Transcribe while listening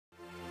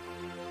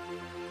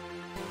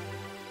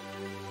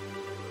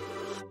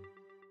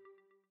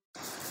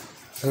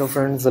Hello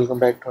friends, welcome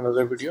back to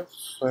another video.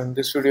 So in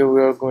this video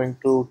we are going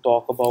to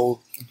talk about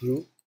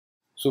Brew.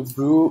 So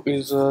Brew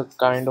is a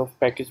kind of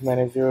package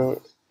manager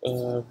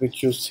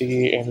which you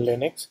see in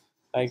Linux.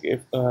 Like if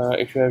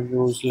you have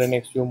used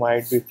Linux, you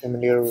might be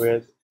familiar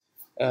with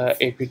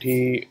apt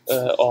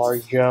or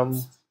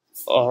yum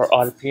or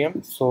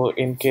rpm. So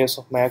in case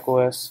of Mac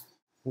OS,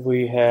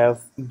 we have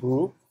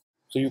Brew.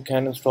 So you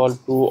can install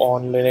Brew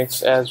on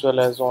Linux as well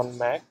as on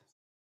Mac.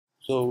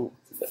 So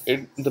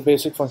the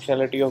basic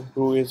functionality of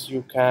Brew is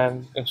you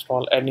can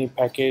install any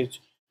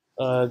package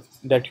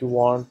that you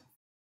want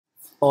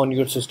on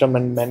your system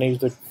and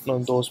manage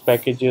those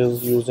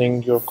packages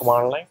using your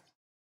command line.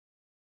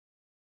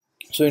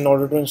 So in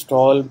order to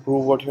install Brew,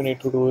 what you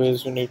need to do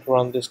is you need to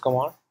run this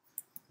command.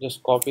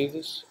 Just copy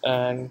this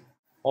and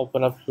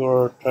open up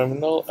your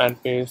terminal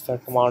and paste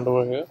that command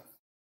over here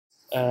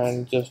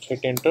and just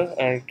hit enter,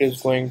 and it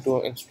is going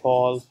to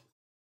install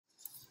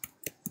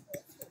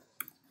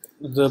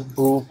the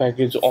Brew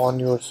package on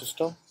your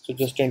system. So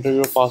just enter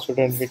your password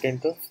and hit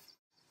enter,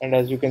 and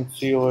as you can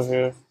see over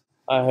here,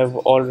 I have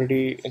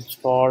already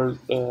installed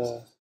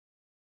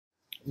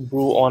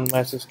Brew on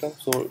my system,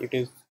 so it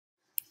is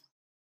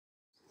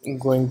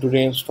going to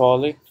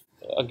reinstall it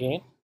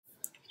again.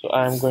 So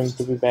I am going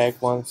to be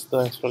back once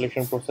the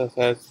installation process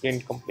has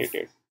been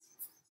completed.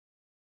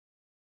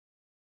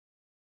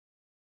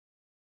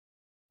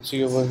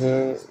 See over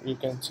here, you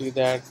can see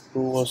that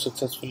Brew was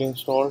successfully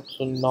installed.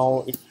 So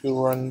now if you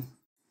run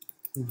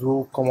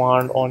Brew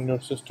command on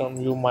your system,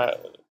 you might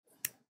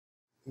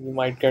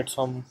get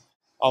some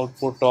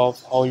output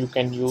of how you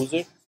can use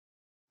it.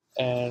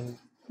 And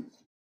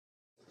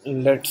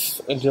let's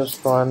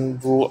just run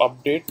Brew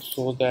update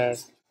so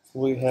that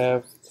we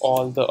have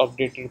all the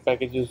updated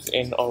packages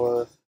in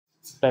our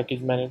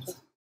package manager.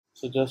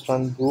 So just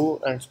run Brew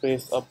and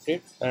space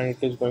update, and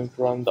it is going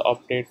to run the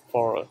update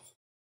for us.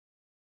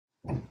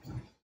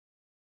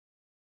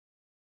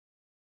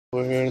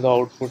 Over here the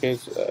output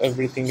is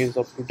everything is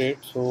up to date,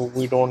 so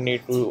we don't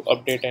need to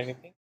update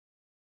anything.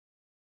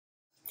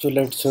 So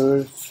let's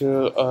search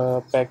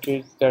a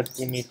package that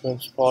we need to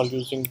install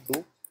using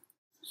Brew.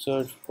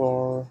 Search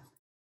for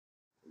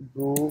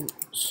Brew,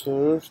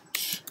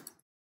 search,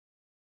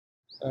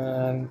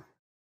 and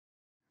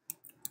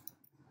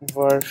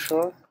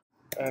Wireshark,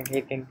 and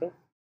hit enter.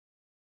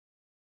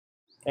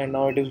 And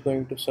now it is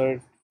going to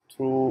search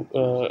through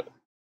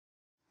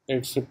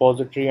its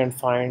repository and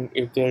find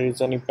if there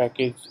is any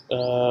package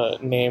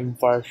named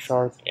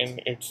Wireshark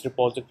in its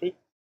repository.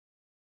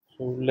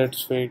 So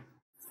let's wait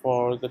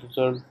for the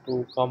result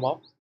to come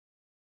up.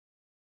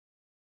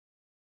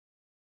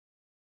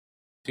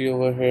 See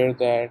over here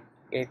that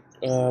it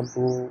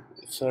Brew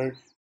search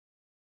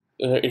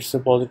its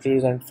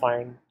repositories and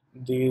find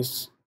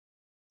these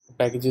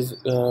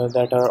packages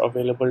that are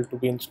available to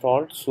be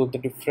installed. So the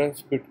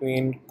difference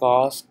between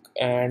cask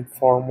and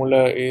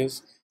formula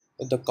is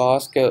the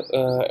cask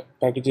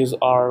packages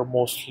are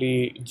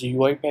mostly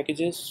GUI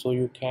packages, so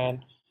you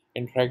can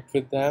interact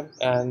with them,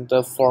 and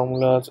the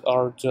formulas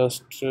are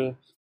just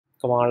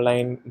command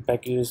line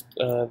packages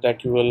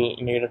that you will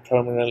need a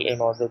terminal in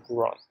order to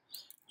run.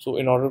 So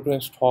in order to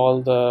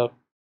install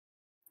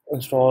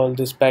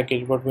this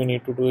package, what we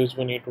need to do is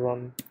we need to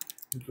run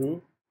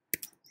brew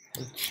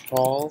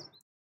install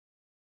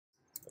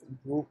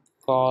brew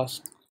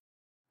cask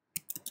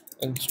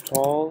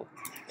install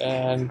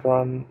and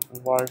run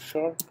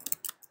Wireshark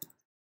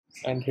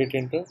and hit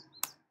enter,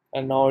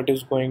 and now it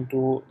is going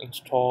to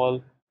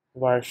install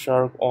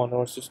Wireshark on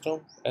our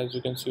system. As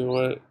you can see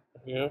over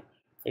here,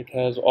 it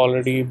has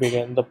already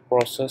begun the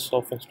process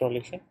of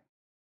installation.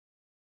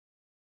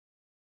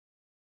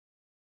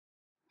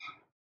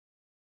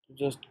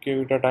 Just give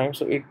it a time.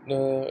 So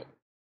the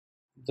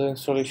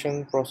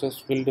installation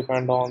process will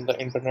depend on the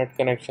internet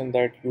connection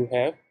that you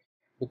have,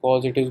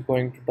 because it is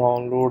going to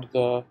download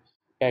the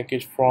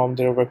package from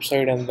their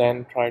website and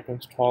then try to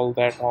install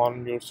that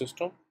on your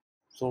system.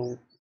 So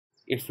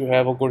if you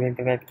have a good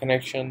internet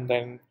connection,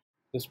 then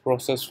this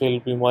process will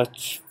be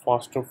much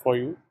faster for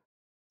you.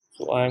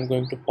 So I am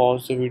going to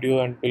pause the video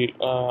and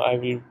I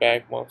will be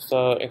back once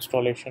the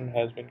installation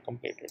has been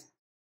completed.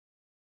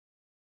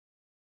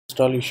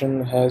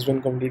 Installation has been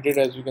completed.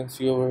 As you can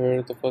see over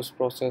here, the first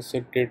process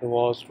it did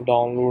was to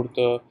download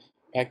the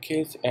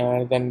package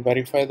and then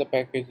verify the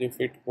package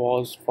if it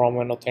was from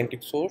an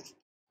authentic source.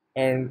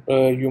 And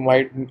you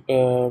might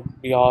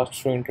be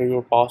asked to enter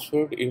your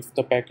password if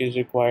the package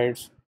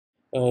requires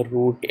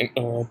root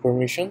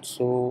permission.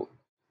 So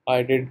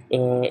I did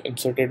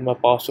inserted my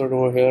password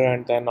over here,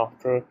 and then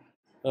after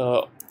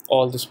uh,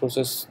 all this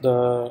process,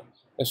 the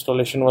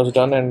installation was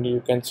done, and you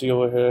can see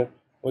over here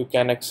we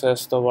can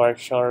access the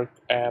Wireshark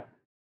app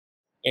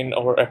in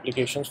our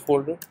applications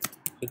folder.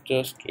 So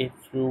just if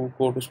you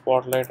go to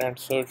Spotlight and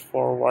search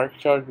for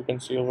Wireshark, you can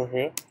see over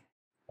here,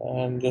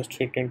 and just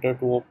hit enter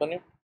to open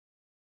it.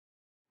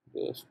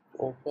 Just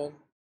open,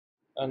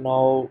 and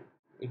now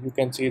you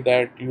can see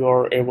that you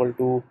are able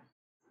to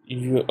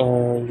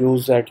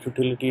use that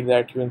utility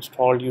that you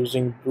installed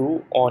using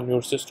Brew on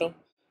your system.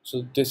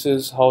 So this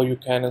is how you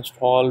can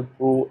install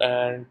Brew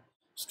and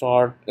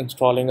start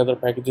installing other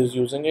packages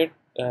using it.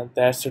 And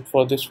that's it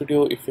for this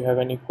video. If you have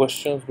any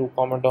questions, do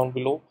comment down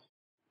below.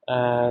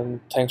 And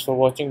thanks for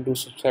watching. Do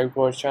subscribe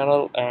to our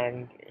channel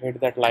and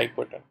hit that like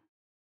button.